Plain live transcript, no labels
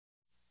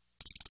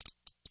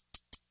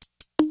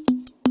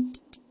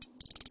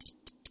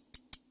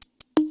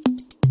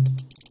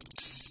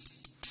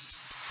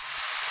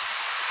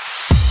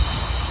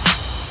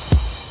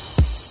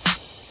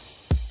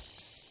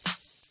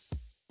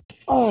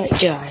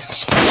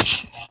Guys,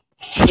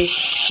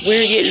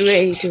 we're getting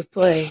ready to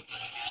play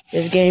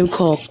this game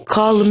called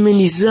Call of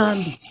Mini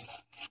Zombies,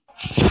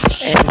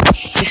 and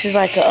this is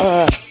like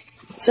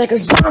it's like a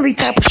zombie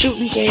type of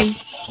shooting game.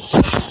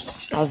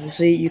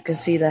 Obviously, you can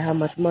see that how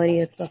much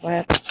money and stuff I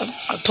have.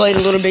 I played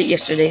a little bit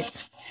yesterday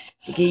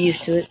to get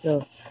used to it,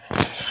 so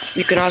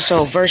you can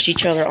also verse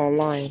each other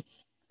online.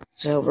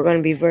 So we're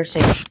gonna be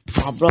versing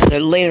my brother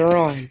later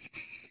on,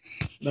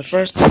 but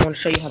first I want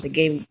to show you how the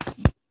game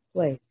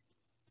plays.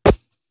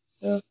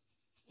 So,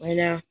 right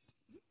now,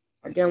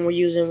 our gun we're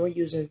using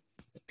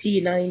the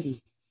P90.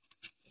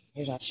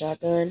 Here's our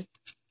shotgun.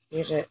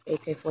 Here's our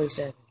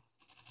AK-47.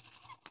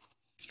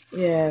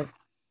 We have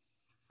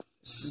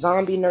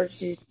zombie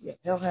nurses. We have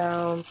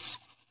hellhounds.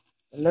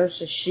 The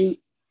nurses shoot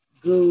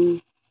goo.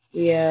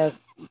 We have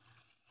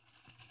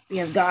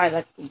guys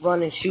that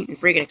run and shoot and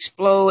freaking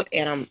explode.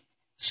 And I'm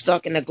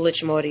stuck in a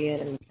glitch mode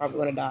again, and I'm probably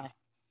gonna die.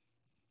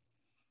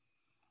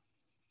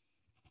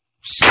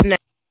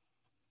 Snap.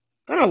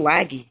 Kinda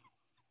laggy.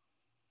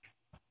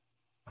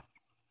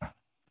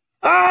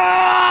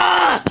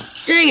 Ah!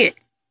 Dang it!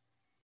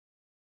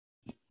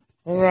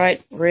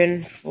 Alright, we're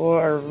in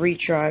for a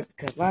retry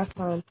because last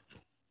time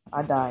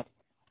I died.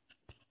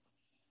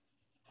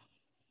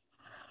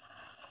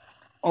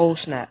 Oh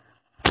snap.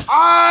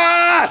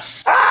 Ah!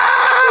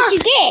 Ah!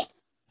 What'd you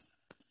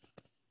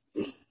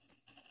get?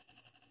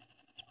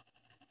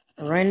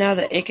 Right now,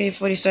 the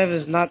AK-47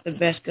 is not the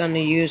best gun to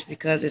use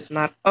because it's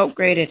not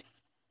upgraded.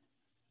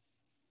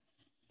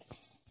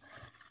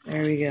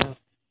 There we go.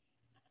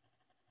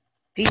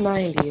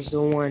 P90 is the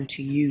one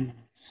to use.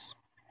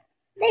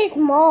 They're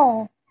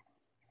small.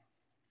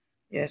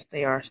 Yes,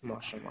 they are small,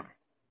 Shamar.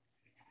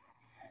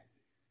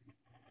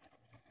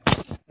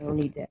 I don't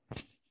need that.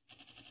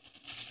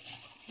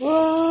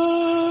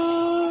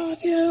 Whoa,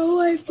 get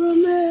away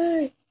from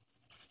me!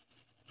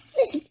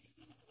 Listen,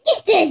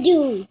 get that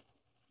dude.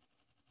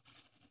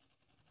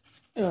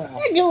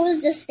 That dude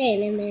was just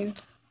standing there.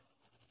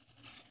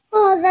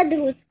 Oh, that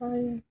dude was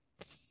fine.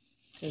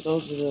 Because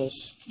those are the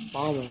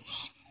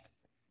bombers.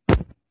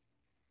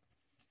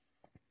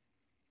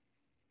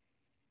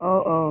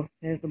 Uh-oh,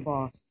 here's the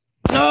boss.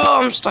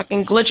 No, I'm stuck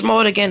in glitch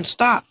mode again.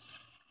 Stop.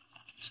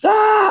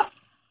 Stop!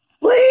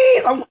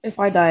 Please! If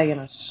I die again,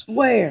 I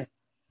swear.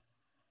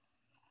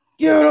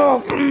 Get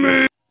off of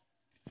me!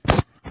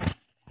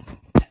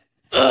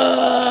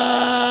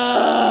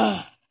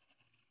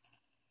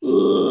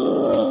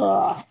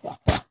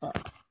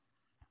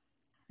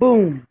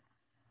 Boom.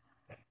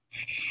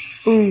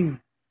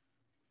 Boom.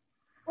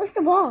 What's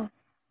the boss?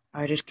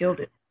 I just killed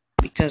it.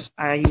 Because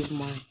I used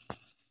my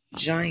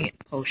giant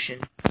potion.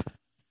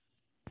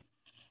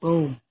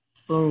 Boom.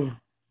 Boom.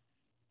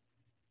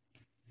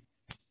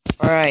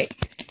 Alright.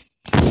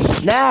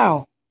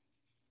 Now,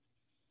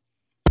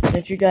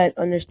 that you guys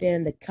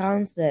understand the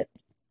concept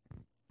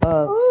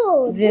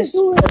of this,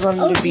 we're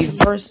going to be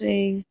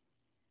versing.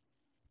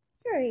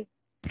 Sorry.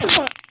 Come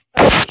on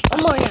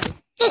now.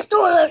 This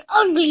door looks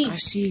ugly. I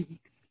see.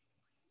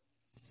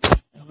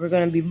 We're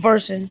going to be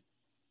versing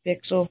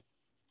Pixel.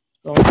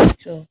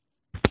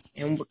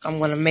 And I'm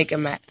going to make a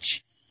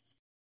match.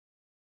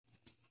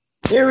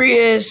 Here he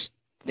is.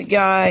 The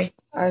guy,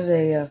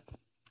 Isaiah.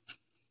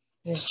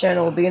 His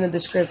channel will be in the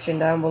description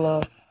down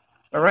below.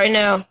 But right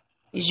now,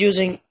 he's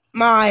using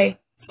my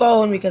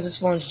phone because his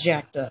phone's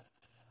jacked up.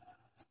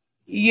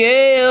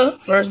 Yeah,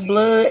 first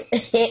blood.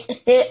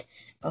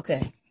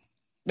 Okay.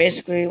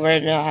 Basically,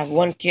 right now I have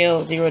 1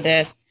 kill, 0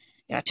 death.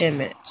 Got 10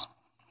 minutes.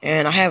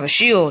 And I have a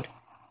shield.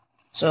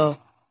 So,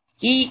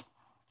 see,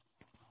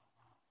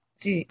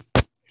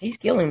 he's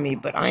killing me,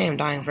 but I am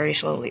dying very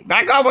slowly.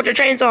 Back up with your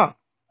chainsaw!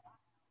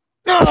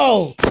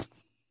 No!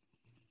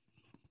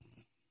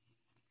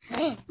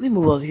 Let me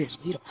move over here so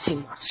you don't see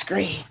my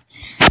screen.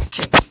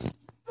 Okay.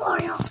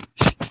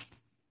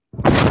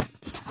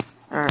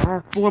 Alright, I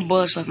have 4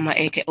 bullets left in my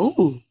AK.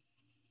 Ooh.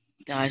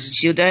 Guys, you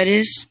see what that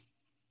is?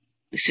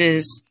 This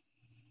is...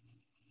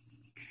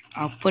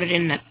 I'll put it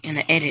in the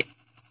edit.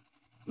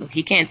 Look,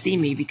 he can't see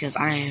me because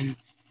I am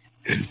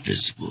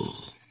invisible.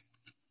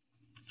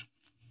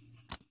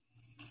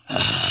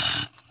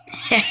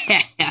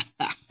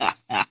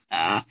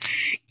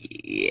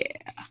 Yeah.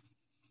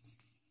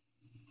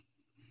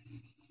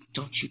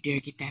 Don't you dare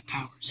get that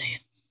power, Zaya.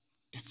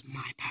 That's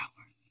my power.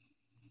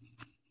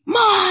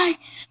 My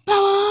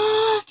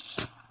power!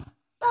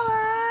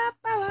 Power!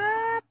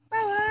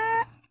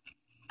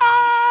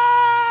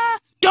 Ah!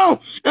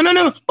 Don't!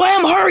 No! Buy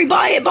him, hurry!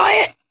 Buy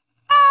it!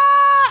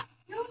 Ah!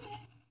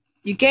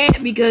 You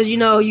can't because, you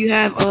know, you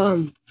have,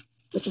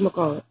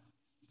 whatchamacallit?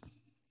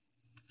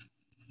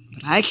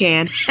 But I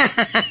can.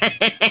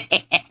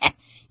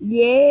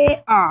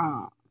 Yeah!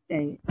 Aw,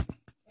 dang it.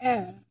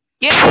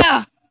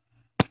 Yeah!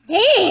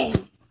 Dang!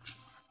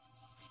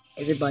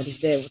 Everybody's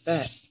dead with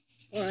that.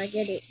 Oh, I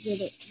get it.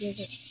 You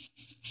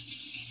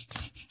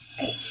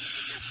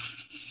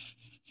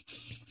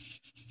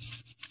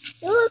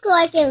look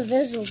like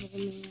invisible,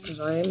 man. Because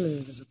I am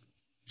invisible.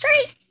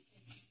 Tree!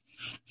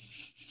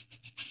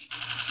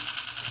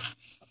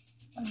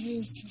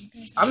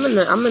 I'm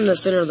in the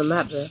center of the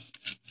map there.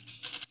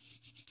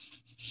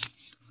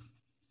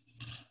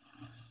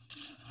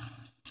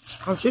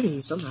 I'm shooting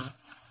you somehow.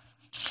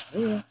 Oh,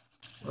 yeah.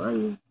 Where are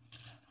you?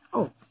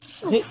 Oh.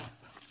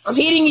 I'm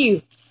hitting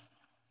you.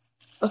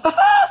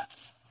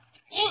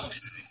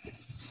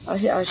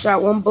 I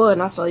shot one bullet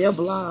and I saw your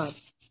blood.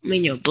 I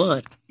mean your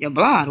blood. Your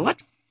blood,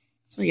 what?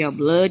 So your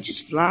blood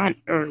just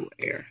flying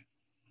everywhere.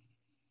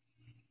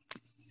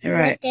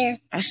 Alright. Right there.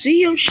 I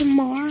see him,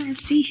 Shamar. I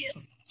see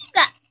him.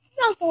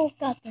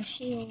 Got the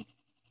shield.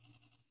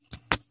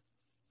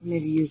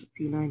 Maybe use a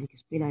P90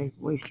 because P90 is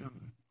way stronger.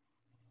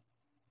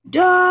 Die!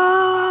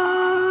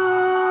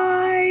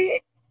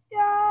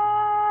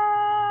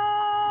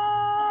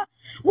 Die!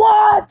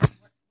 What?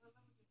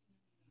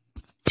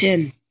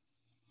 10.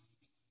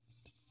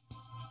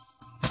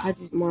 I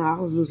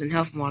was losing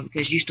health more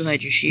because you still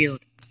had your shield.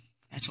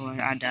 That's why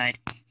I died.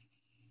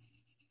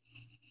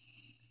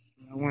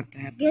 I want to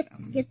have Get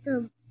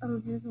the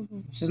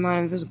invisible. This is not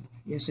invisible.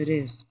 Yes, it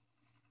is.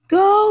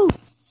 Go!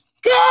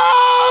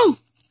 Go!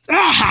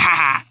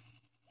 Ah!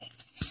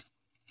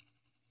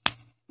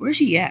 Where's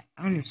he at?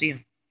 I don't even see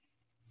him.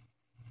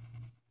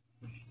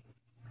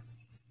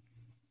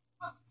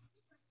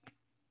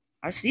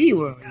 I see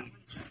you already.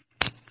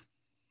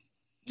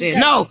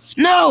 No!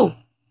 No!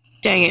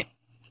 Dang it.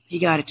 He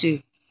got it too.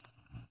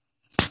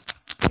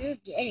 You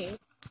get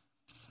it.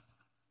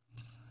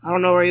 I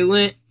don't know where he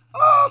went.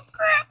 Oh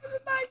crap, this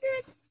is not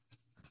good.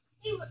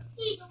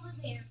 He's over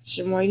there.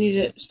 Shamar, you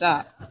need to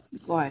stop. Be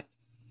quiet.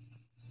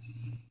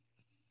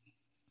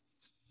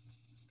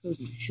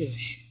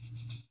 Shush.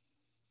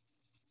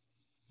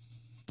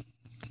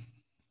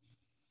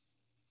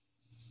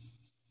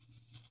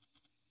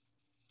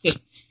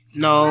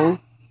 No.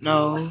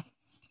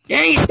 Dang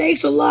it,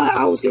 thanks a lot.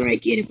 I was gonna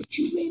get it, but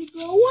you made it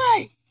go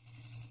away.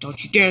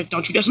 Don't you dare,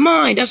 that's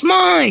mine, that's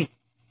mine!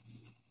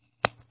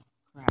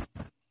 Crap,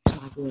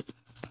 it's not good.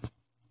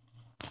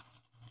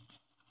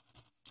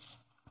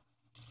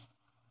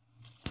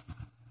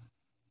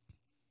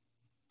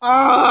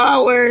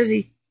 Ah, where is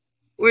he?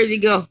 Where'd he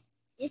go?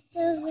 It's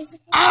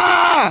invisible.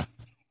 Ah!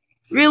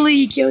 Really?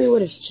 He killed me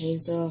with his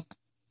chainsaw?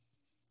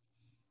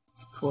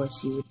 Of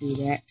course he would do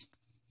that.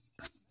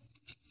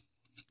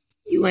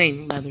 You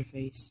ain't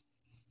Leatherface.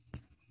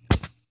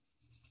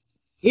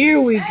 Here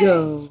we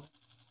go.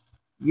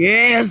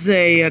 Yeah,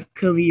 Zaya,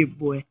 come here,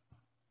 boy.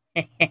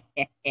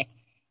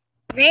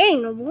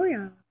 Dang, no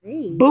more.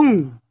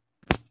 Boom.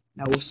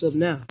 Now what's up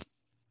now?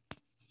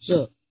 What's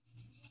up?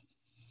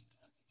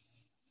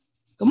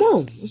 Come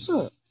on, what's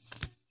up?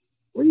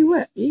 Where you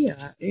at?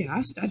 Yeah,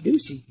 I do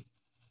see you.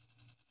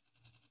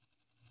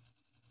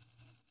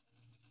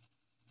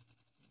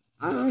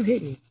 I'm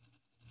hitting you.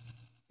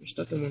 You're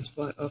stuck in one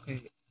spot. Okay.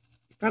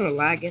 You're kind of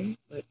lagging,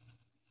 but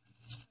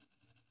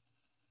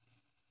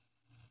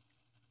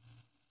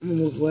I'm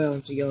gonna move well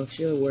until your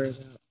shield wears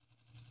out.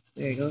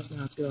 There it goes.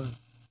 Now it's gone.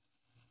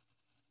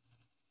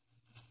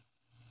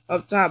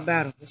 Up top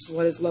battle. This is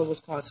what this level is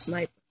called,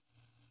 Sniper.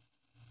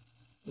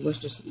 I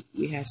wish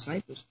we had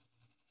snipers.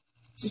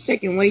 This is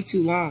taking way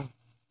too long.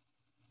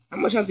 How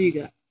much health do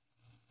you got?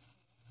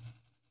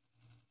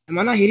 Am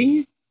I not hitting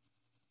you?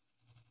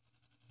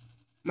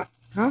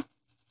 Huh?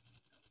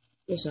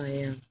 Yes, I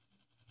am.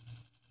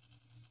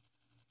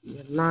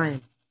 You're lying.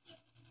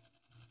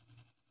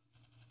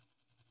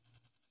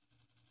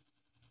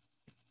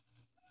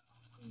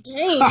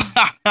 Dang.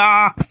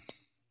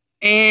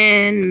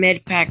 And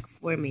med pack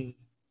for me.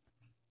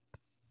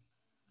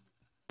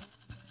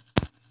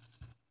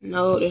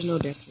 No, there's no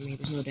death for me.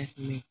 There's no death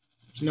for me.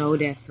 There's no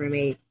death for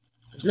me.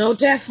 There's no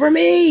death for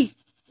me.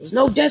 There's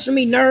no death for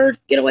me, nerd.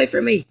 Get away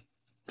from me.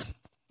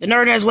 The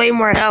nerd has way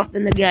more health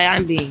than the guy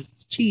I'm being.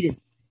 Cheating.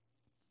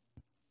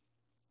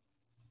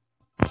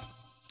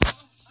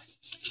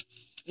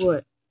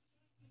 What?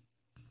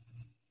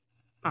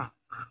 Oh,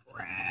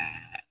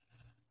 crap.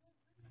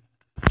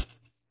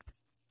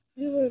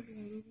 You're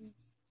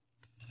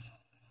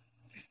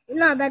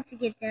not about to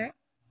get that.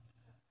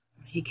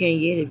 He can't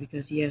get it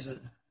because he has a...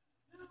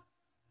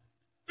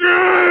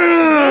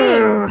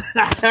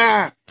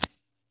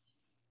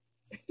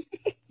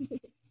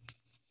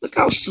 Look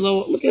how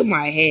slow. Look at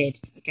my head.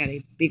 I got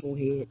a big old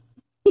head.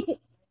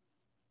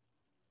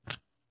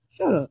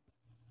 Shut up.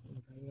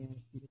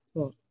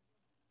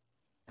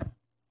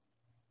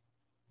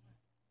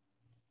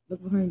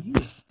 Look behind you.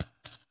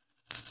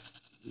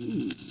 Ooh,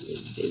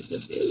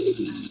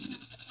 invisibility.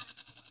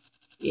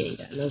 You ain't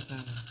got no power.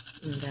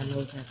 You ain't got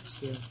no type of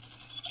skill.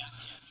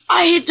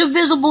 I hit the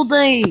visible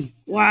thing.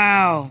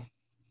 Wow.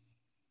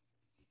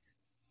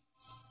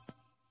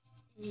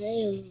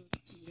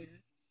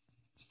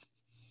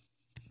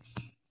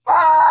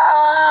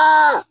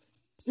 Ah!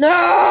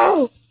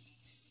 No!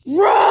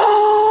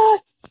 Run!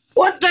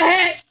 What the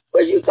heck?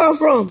 Where'd you come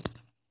from?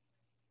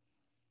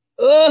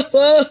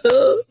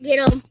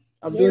 Get him.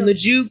 I'm doing the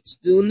jukes.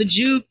 Doing the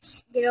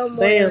jukes. Get him.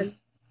 Bam.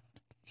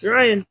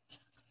 Trying.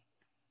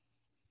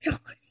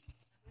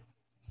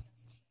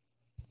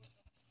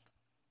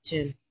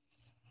 10.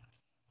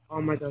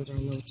 All my guns are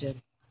on level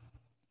 10.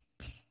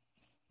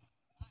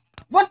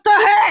 What the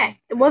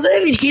heck? Was I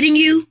even hitting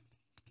you?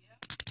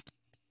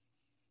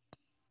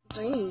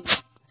 Dang.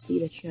 I see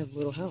that you have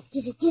little health.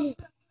 Get it.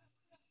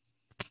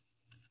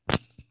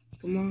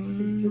 Come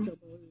on.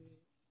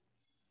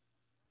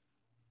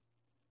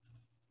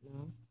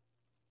 No.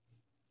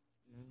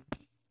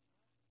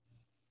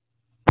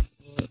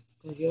 No.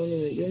 Because you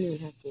don't even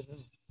have full health.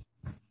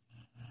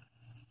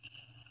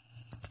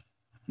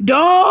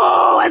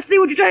 No! I see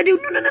what you're trying to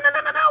do.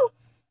 No.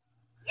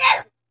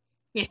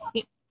 Yes!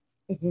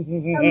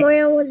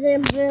 Mario was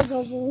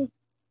invisible.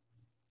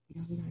 He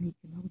does not need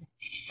to know that.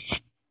 Shh.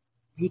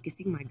 He can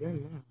see my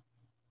gun now.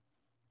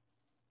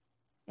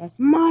 That's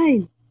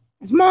mine!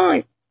 That's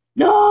mine!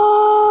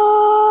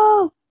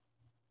 No!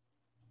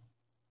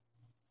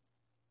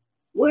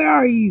 Where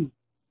are you?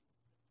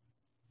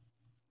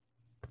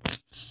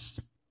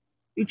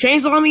 You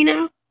chainsaw me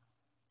now?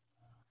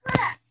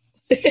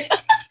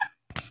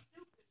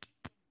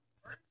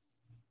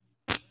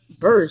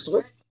 Burst?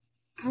 What?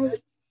 How?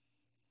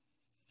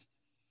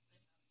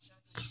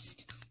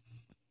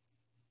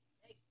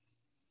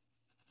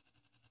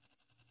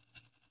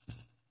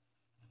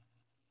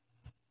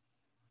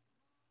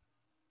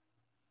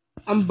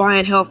 I'm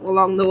buying health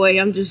along the way.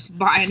 I'm just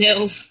buying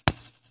health.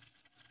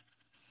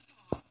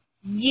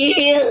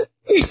 Yeah.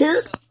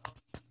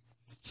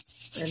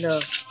 I know.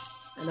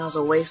 And that was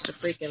a waste of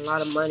freaking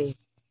lot of money.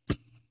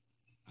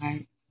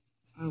 I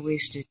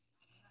wasted.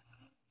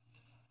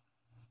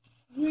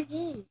 You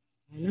did.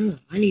 I know.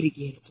 I need to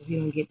get it so he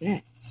don't get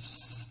that.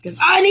 Cause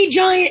I need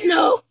giant.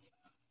 No.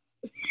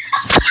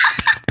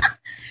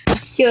 I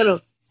killed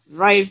him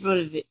right in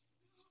front of it.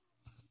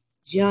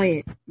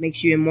 Giant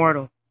makes you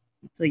immortal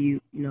until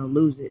you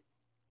lose it.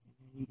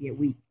 You get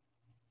weak.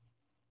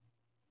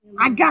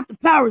 I got the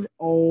powers.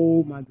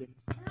 Oh my goodness.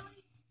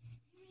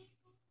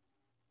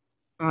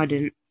 Oh, I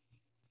didn't.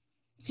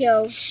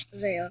 Kill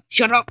Zaya.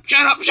 Shut up!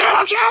 Ah!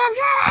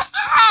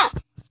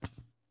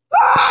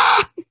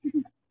 Ah!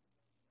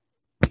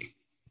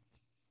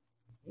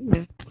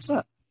 Hey, what's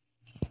up?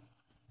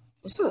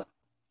 What's up?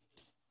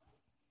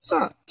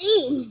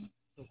 Dang.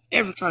 Don't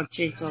ever try to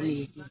chase on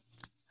me again.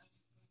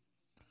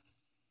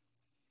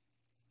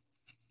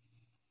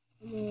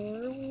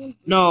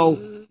 No!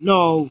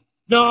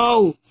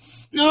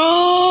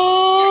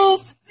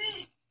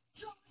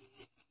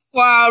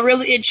 Wow,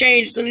 really? It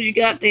changed as soon as you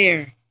got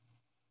there.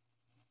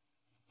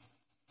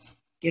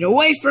 Get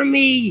away from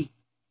me!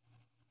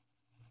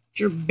 With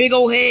your big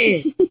old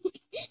head.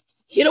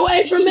 Get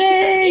away from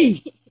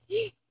me!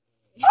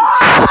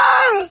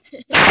 Ah!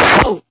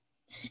 No!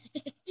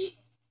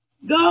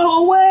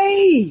 Go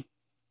away!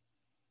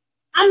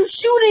 I'm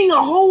shooting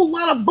a whole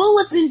lot of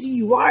bullets into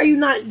you. Why are you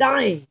not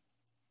dying?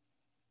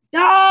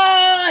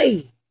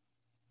 Die!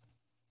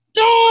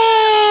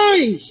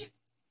 Die!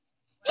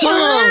 Come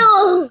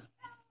on!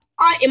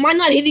 Am I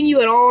not hitting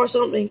you at all or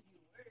something?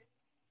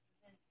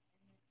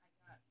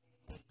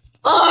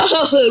 Oh,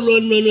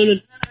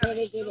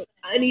 run.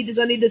 I need this.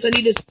 What?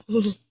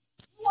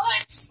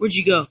 Where'd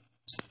you go?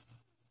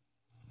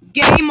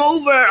 Game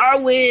over. I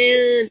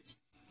win.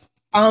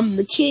 I'm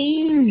the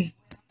king.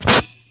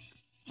 I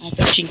have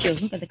 13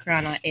 kills. Look at the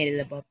crown I added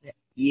above it.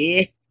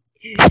 Yeah.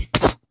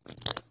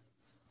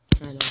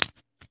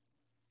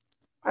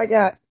 I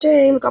know.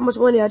 Dang, look how much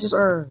money I just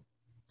earned.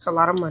 It's a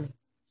lot of money.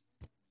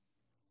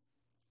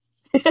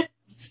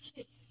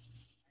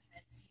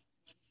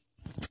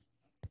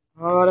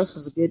 Oh, this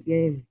is a good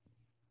game.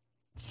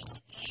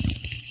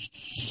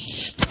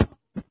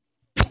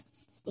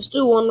 Let's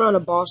do one round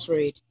of boss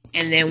raid,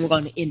 and then we're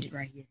going to end it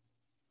right here.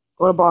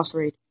 Go to boss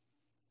raid.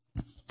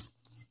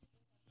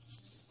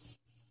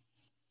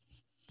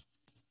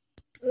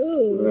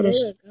 Ooh, we're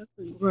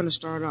going to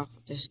start off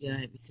with this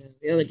guy, because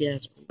the other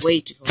guys are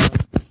way too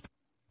hard.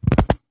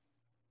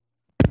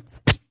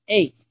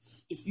 Hey,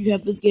 if you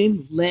have this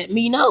game, let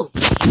me know.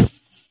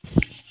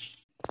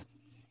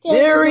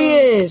 There he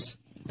is!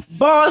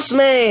 Boss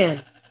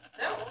man!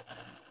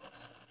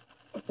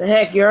 What the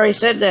heck, you already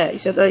said that. You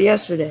said that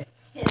yesterday.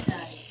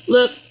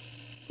 Look,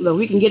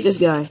 we can get this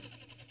guy.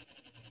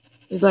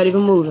 He's not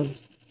even moving.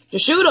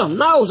 Just shoot him!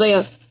 No,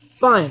 Zaya!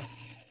 Fine.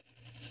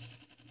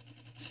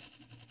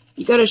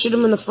 You gotta shoot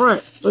him in the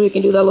front, so he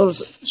can do that little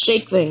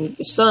shake thing. You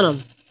can stun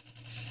him.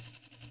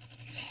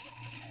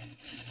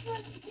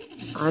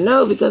 I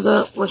know, because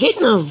we're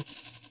hitting him.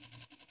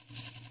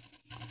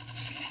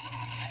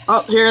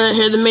 Oh,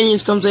 here the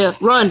minions comes there.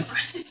 Run!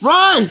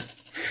 Run!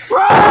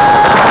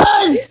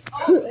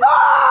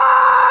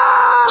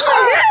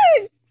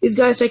 These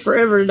guys take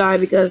forever to die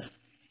because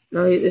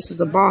this is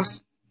a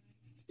boss.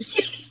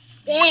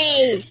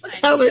 Dang! Look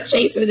how they're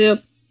chasing him.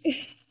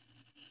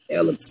 They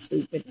look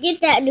stupid.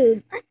 Get that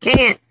dude. I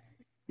can't.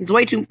 He's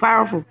way too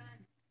powerful.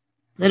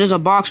 There's a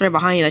box right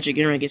behind you that you're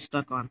gonna get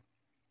stuck on.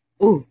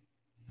 Ooh.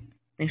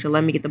 Thanks for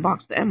letting me get the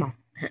box, the ammo.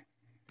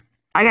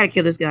 I gotta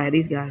kill this guy,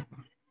 these guys.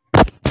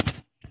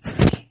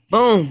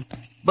 Boom!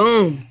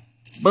 Boom!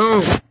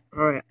 Boom!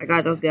 Alright, I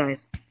got those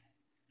guys.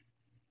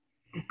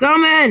 I'm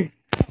coming!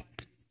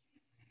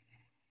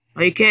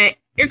 Oh, you can't.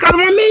 Here come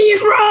more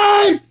minions,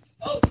 run!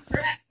 Oh,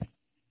 crap!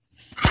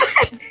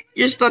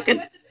 You're stuck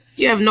in.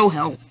 You have no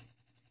health.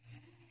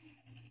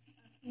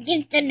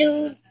 Get the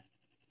dude.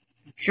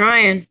 I'm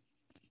trying.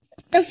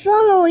 They're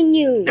following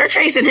you. They're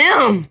chasing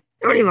him.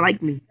 They don't even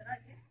like me.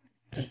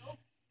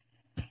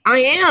 I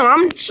am.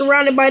 I'm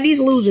surrounded by these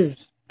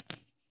losers.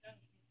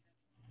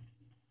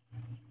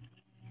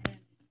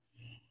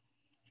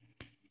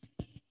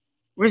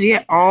 Where's he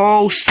at?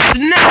 Oh,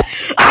 snap!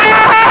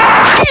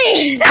 Ah!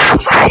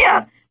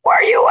 Isaiah! Where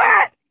are you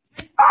at?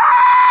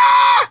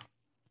 Ah!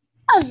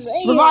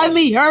 Revive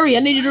me! Hurry! I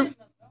need you to...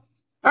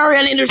 Hurry!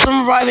 I need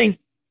some reviving.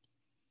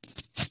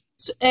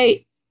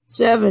 8,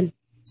 7,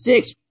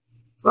 6,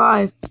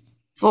 5,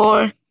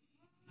 4,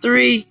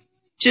 3,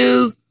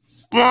 2,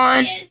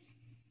 1.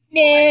 No.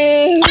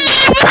 It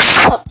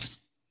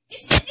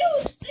was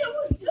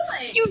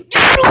good. You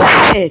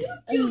did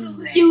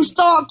it! You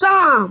stalled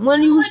time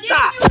when you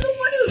stopped.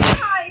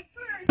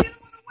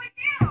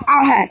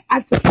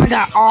 I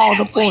got all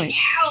the points.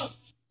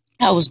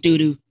 That was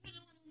doo-doo.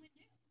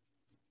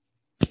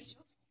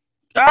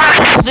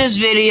 Alright, this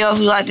video. If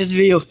you like this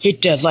video,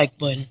 hit that like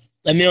button.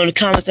 Let me know in the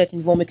comment section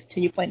if you want me to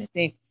continue playing the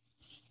thing.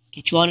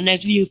 Get you on the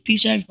next video.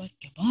 Peace out, everybody.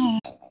 Goodbye.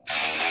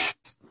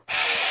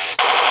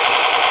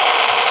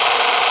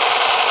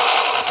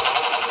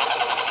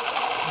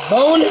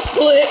 Bonus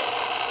clip.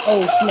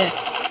 Oh, snap.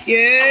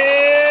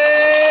 Yeah.